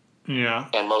 Yeah.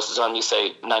 And most of the time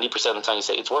 90% of the time you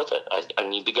say, it's worth it. I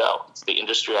need to go. It's the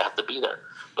industry. I have to be there.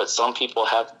 But some people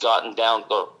have gotten down,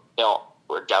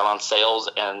 we're down on sales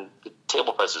and the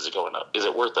table prices are going up. Is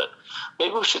it worth it?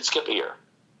 Maybe we should skip a year.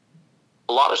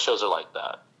 A lot of shows are like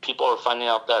that. People are finding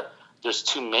out that there's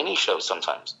too many shows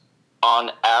sometimes.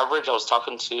 On average, I was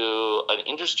talking to an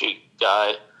industry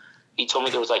guy. He told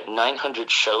me there was like 900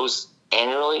 shows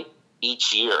annually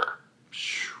each year.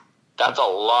 That's a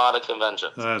lot of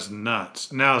conventions. That's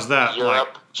nuts. Now, is that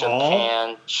Europe, like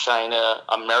Japan, China,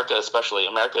 America especially.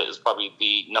 America is probably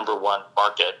the #1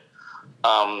 market.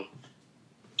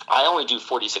 I only do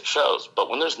 46 shows, but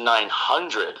when there's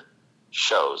 900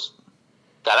 shows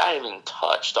that I haven't even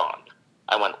touched on,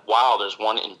 I went, wow, there's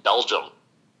one in Belgium.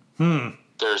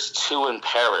 There's 2 in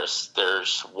Paris.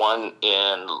 There's 1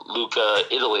 in Lucca,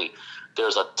 Italy.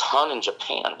 There's a ton in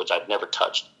Japan, which I've never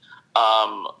touched.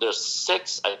 There's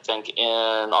 6, I think,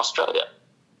 in Australia.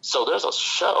 So there's a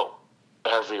show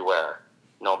everywhere.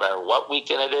 No matter what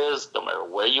weekend it is, no matter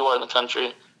where you are in the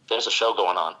country, there's a show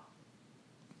going on.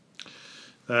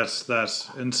 That's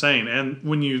insane. And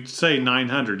when you say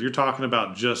 900, you're talking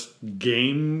about just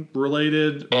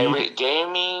game-related?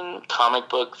 Gaming, comic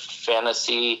book,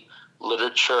 fantasy,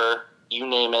 literature, you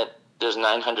name it, there's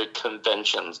 900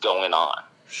 conventions going on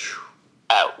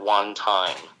at one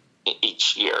time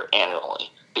each year, annually.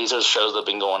 These are shows that have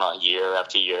been going on year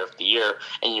after year after year,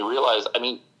 and you realize,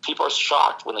 people are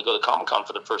shocked when they go to Comic-Con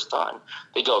for the first time.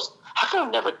 They go, how come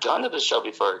I've never gone to this show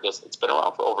before? Because it's been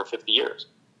around for over 50 years.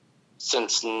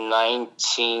 Since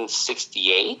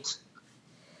 1968,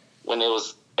 when it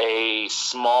was a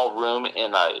small room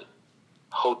in a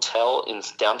hotel in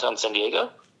downtown San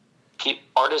Diego,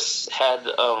 artists had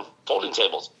folding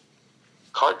tables,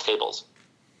 card tables,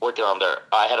 working on there.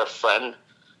 I had a friend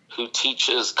who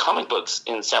teaches comic books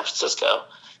in San Francisco,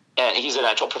 and he's an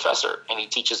actual professor, and he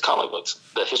teaches comic books,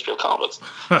 the history of comic books.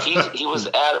 He was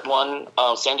at one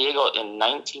San Diego in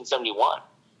 1971.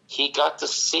 He got to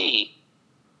see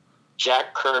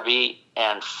Jack Kirby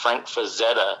and Frank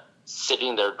Frazetta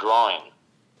sitting there drawing.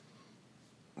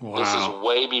 Wow. This is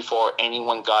way before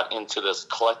anyone got into this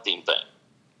collecting thing.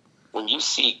 When you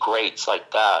see greats like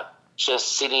that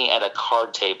just sitting at a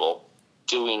card table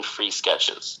doing free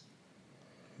sketches,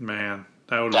 man,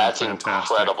 that would be that's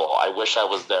fantastic. incredible. I wish I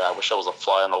was there. I wish I was a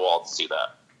fly on the wall to see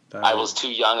that. I was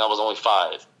too young. I was only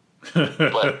 5.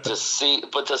 But to see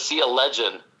a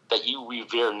legend that you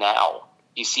revere now,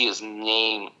 you see his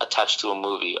name attached to a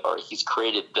movie, or he's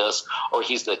created this, or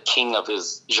he's the king of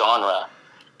his genre,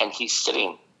 and he's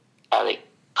sitting at a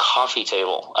coffee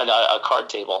table, a card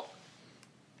table,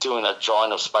 doing a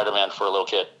drawing of Spider-Man for a little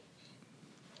kid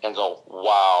and go,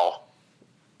 wow,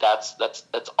 that's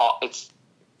awe. It's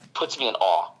puts me in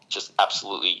awe. Just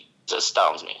absolutely just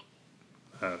astounds me.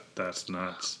 That's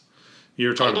nuts.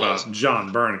 You're talking about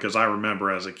John Byrne, because I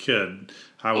remember as a kid,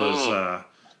 I was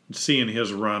seeing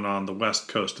his run on the West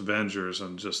Coast Avengers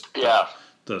and just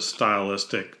the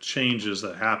stylistic changes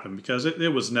that happened, because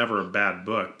it was never a bad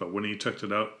book, but when he took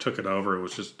it over, it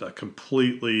was just a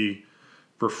completely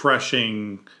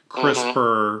refreshing,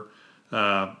 crisper,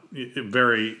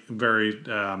 very, very,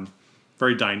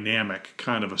 very dynamic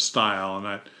kind of a style,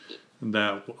 and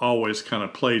that always kind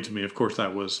of played to me. Of course,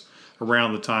 that was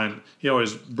around the time he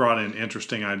always brought in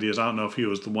interesting ideas. I don't know if he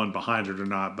was the one behind it or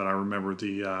not, but I remember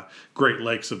the Great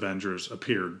Lakes Avengers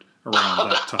appeared around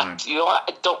that time. You know what?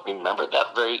 I don't remember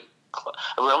that very. I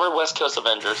remember West Coast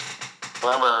Avengers. I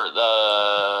remember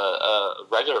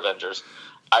the regular Avengers.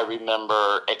 I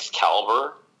remember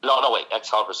Excalibur. No, wait,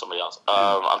 Excalibur is somebody else.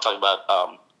 I'm talking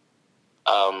about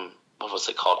what was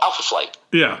it called? Alpha Flight.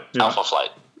 Yeah. Alpha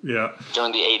Flight. Yeah.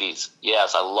 During the 80s.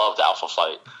 Yes, I loved Alpha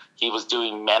Flight. He was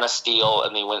doing Man of Steel,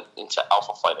 and he went into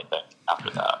Alpha Flight, I think,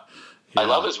 after that. Yeah. I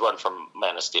love his run from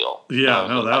Man of Steel. Yeah,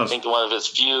 I think one of his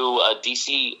few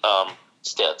DC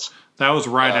stints. That was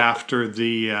right after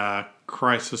the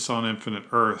Crisis on Infinite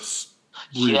Earths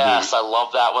reboot. Yes, I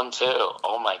love that one too.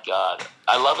 Oh my God,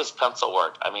 I love his pencil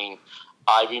work. I mean,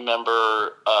 I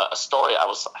remember a story.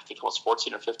 I think I was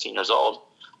 14 or 15 years old.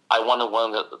 I wanted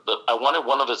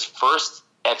one of his first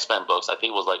X-Men books. I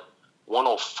think it was like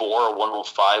 104 or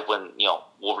 105 when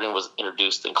Wolverine was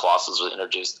introduced and Colossus was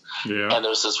introduced. Yeah. And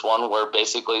there's this one where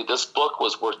basically this book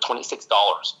was worth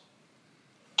 $26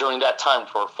 during that time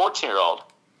for a 14-year-old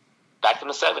back in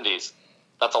the 70s.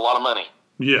 That's a lot of money.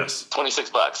 Yes.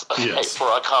 $26 yes. for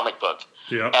a comic book.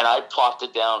 Yeah. And I plopped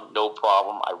it down, no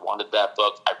problem. I wanted that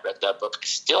book. I read that book. I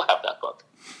still have that book.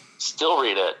 Still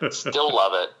read it. Still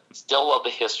love it. Still love the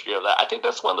history of that. I think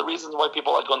that's one of the reasons why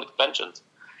people like going to conventions.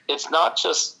 It's not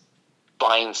just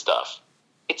buying stuff.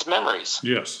 It's memories.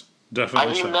 Yes,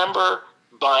 definitely. I remember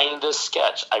buying this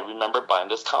sketch. I remember buying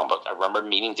this comic book. I remember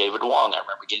meeting David Wong. I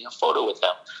remember getting a photo with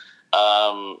him.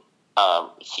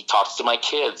 He talks to my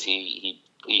kids. He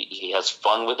has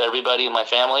fun with everybody in my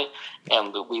family,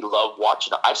 and we love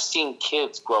watching it. I've seen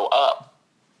kids grow up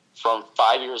from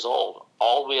 5 years old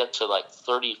all the way up to like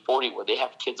 30, 40, where they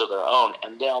have kids of their own,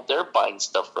 and now they're buying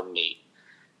stuff from me.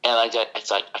 And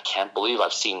it's like, I can't believe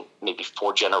I've seen maybe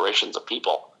 4 generations of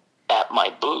people at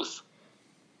my booth.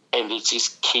 And they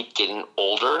just keep getting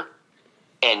older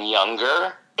and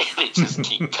younger, and they just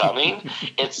keep coming.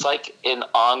 It's like an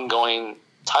ongoing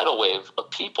tidal wave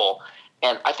of people.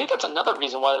 And I think that's another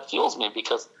reason why it fuels me,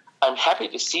 because I'm happy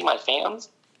to see my fans,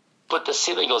 but to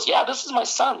see that he goes, yeah, this is my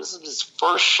son. This is his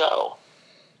first show.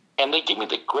 And they give me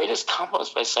the greatest compliments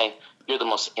by saying, you're the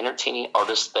most entertaining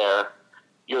artist there.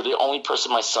 You're the only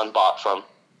person my son bought from.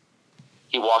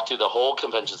 He walked through the whole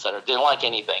convention center, didn't like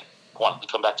anything, wanted to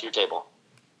come back to your table.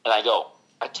 And I go,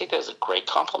 I take that as a great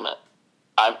compliment.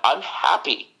 I'm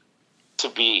happy to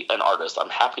be an artist. I'm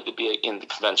happy to be in the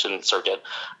convention circuit.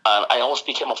 I almost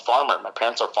became a farmer. My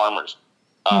parents are farmers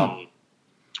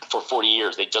for 40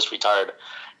 years. They just retired.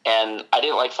 And I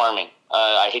didn't like farming.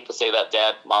 I hate to say that,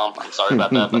 Dad, Mom, I'm sorry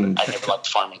about that, but I never liked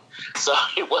farming. So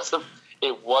it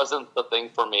wasn't the thing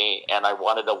for me, and I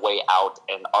wanted a way out,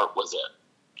 and art was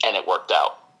it. And it worked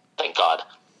out. Thank God.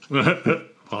 Well,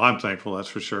 I'm thankful, that's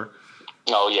for sure.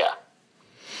 Oh, yeah.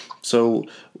 So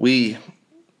we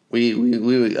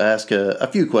ask a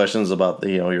few questions about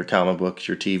your comic books,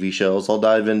 your TV shows. I'll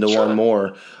dive into one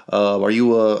more. Are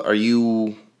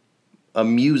you a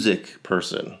music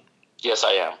person? Yes,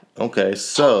 I am. Okay,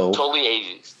 so totally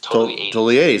 80s.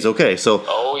 Totally 80s. Okay, so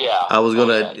oh yeah, I was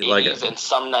gonna 80s and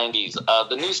some 90s.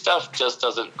 The new stuff just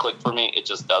doesn't click for me. It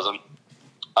just doesn't.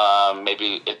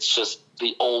 Maybe it's just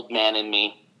the old man in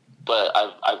me. But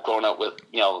I've grown up with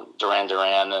Duran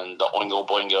Duran and the Oingo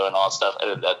Boingo and all that stuff,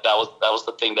 and that was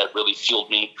the thing that really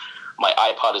fueled me. My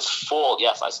iPod is full.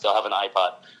 Yes, I still have an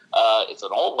iPod. It's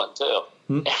an old one too.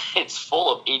 It's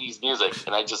full of 80s music,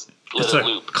 and I just let it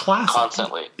loop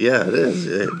constantly. Yeah, it is.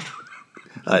 The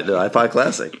iPod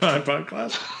Classic. iPod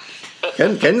Classic.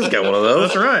 Ken's got one of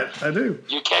those. That's right, I do.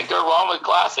 You can't go wrong with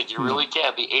classic. You really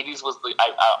can't. The 80s was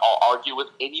I'll argue with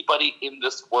anybody in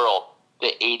this world.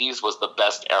 The 80s was the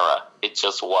best era. It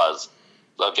just was.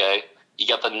 Okay? You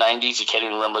got the 90s, you can't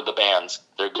even remember the bands.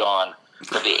 They're gone.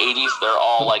 But the 80s, they're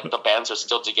all like, the bands are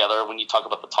still together. When you talk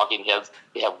about the Talking Heads,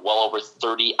 they have well over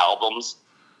 30 albums.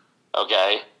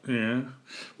 Okay? Yeah.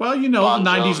 Well, the Bon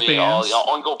 90s Jovi, bands.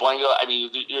 Oingo Boingo. I mean,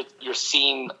 you're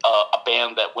seeing a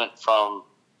band that went from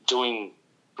doing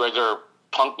regular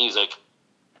punk music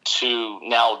to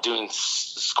now doing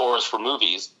scores for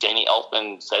movies. Danny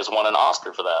Elfman has won an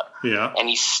Oscar for that. Yeah. And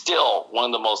he's still one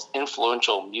of the most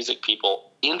influential music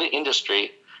people in the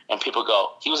industry. And people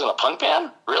go, he was in a punk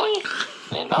band? Really?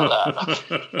 I didn't know that.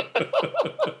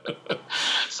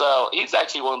 So he's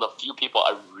actually one of the few people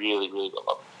I really, really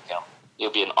love.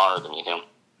 It'll be an honor to meet him.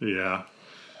 Yeah.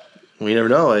 We never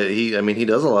know. He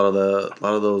does a lot of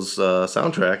those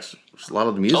soundtracks, a lot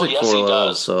of the music for he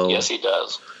does. So yes, he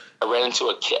does. I ran into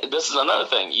a kid. This is another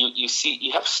thing. You see,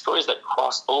 you have stories that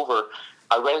cross over.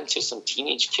 I ran into some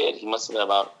teenage kid. He must have been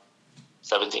about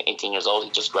 17, 18 years old. He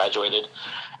just graduated.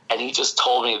 And he just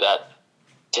told me that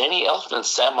Danny Elfman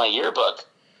sent my yearbook.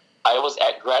 I was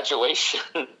at graduation.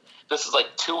 This is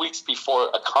like 2 weeks before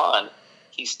a con.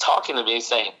 He's talking to me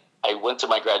saying, I went to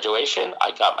my graduation.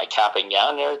 I got my cap and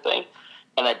gown and everything.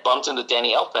 And I bumped into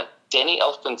Danny Elfman. Danny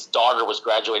Elfman's daughter was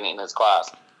graduating in his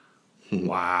class.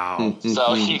 Wow.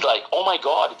 So he's like, oh my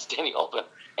God, it's Danny Elfman.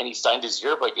 And he signed his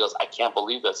yearbook. He goes, I can't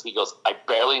believe this. He goes, I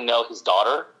barely know his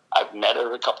daughter. I've met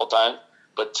her a couple times.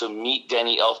 But to meet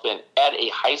Danny Elfman at a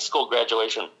high school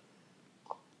graduation,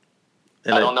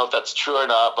 I don't know if that's true or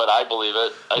not, but I believe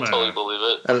it. I totally believe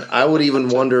it. And I would even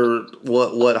wonder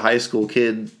what high school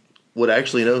kid would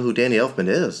actually know who Danny Elfman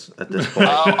is at this point.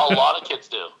 A lot of kids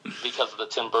do because of the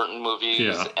Tim Burton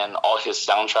movies and all his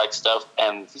soundtrack stuff.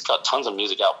 And he's got tons of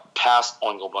music out past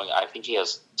Oingo Boingo. I think he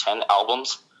has 10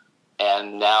 albums.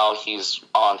 And now he's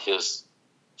on his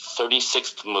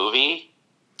 36th movie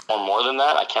or more than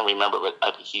that. I can't remember,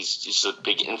 but he's just a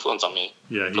big influence on me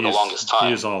for the longest time.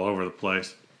 He is all over the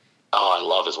place. Oh, I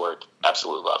love his work.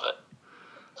 Absolutely love it.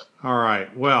 All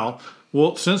right. Well,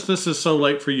 since this is so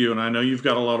late for you, and I know you've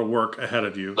got a lot of work ahead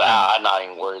of you. I'm not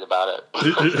even worried about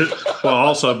it. Well,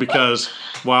 also because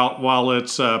while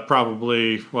it's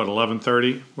probably,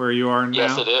 11:30 where you are now?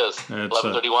 Yes, it is. It's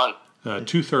 11:31.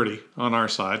 2:30 on our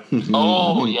side.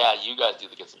 Oh, yeah. You guys need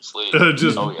to get some sleep. Well,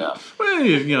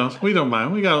 we don't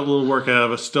mind. We got a little work ahead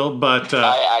of us still, but...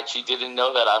 I actually didn't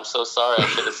know that. I'm so sorry.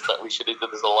 We should have did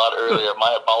this a lot earlier.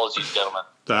 My apologies, gentlemen.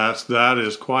 That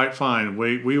is quite fine.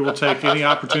 We will take any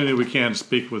opportunity we can to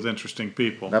speak with interesting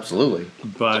people. Absolutely.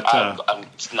 But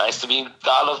it's nice to be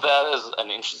thought of that as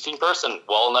an interesting person,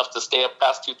 well enough to stay up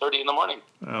past 2:30 in the morning.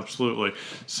 Absolutely.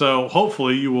 So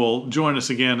hopefully you will join us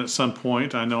again at some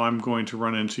point. I know I'm going to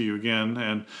run into you again,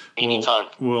 and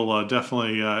we'll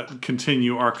definitely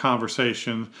continue our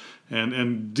conversation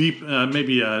and deep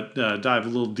maybe dive a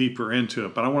little deeper into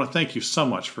it. But I want to thank you so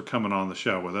much for coming on the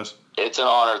show with us. It's an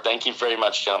honor. Thank you very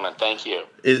much, gentlemen. Thank you.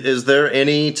 Is there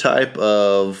any type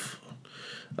of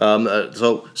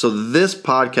so this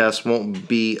podcast won't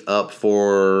be up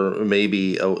for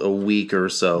maybe a week or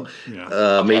so.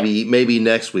 Yeah. Maybe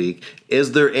next week.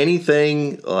 Is there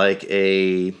anything like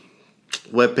a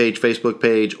webpage, Facebook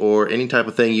page, or any type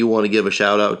of thing you want to give a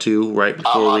shout out to right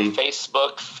before we... On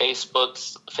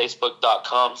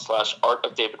Facebook.com/Art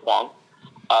of David Wong.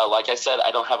 Like I said,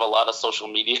 I don't have a lot of social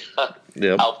media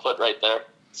output right there.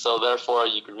 So therefore,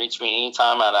 you can reach me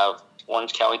anytime out of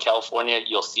Orange County, California.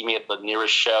 You'll see me at the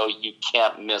nearest show. You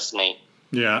can't miss me.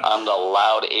 Yeah. I'm the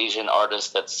loud Asian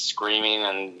artist that's screaming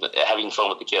and having fun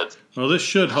with the kids. Well, this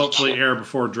should hopefully air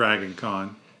before Dragon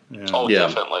Con. Yeah. Oh, yeah.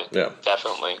 Definitely. Yeah.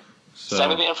 Definitely. So. Send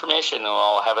me the information and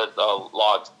I'll have it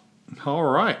logged. All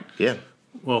right. Yeah.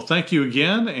 Well, thank you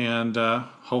again, and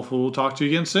hopefully we'll talk to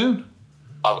you again soon.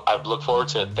 I look forward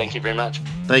to it. Thank you very much.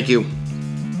 Thank you.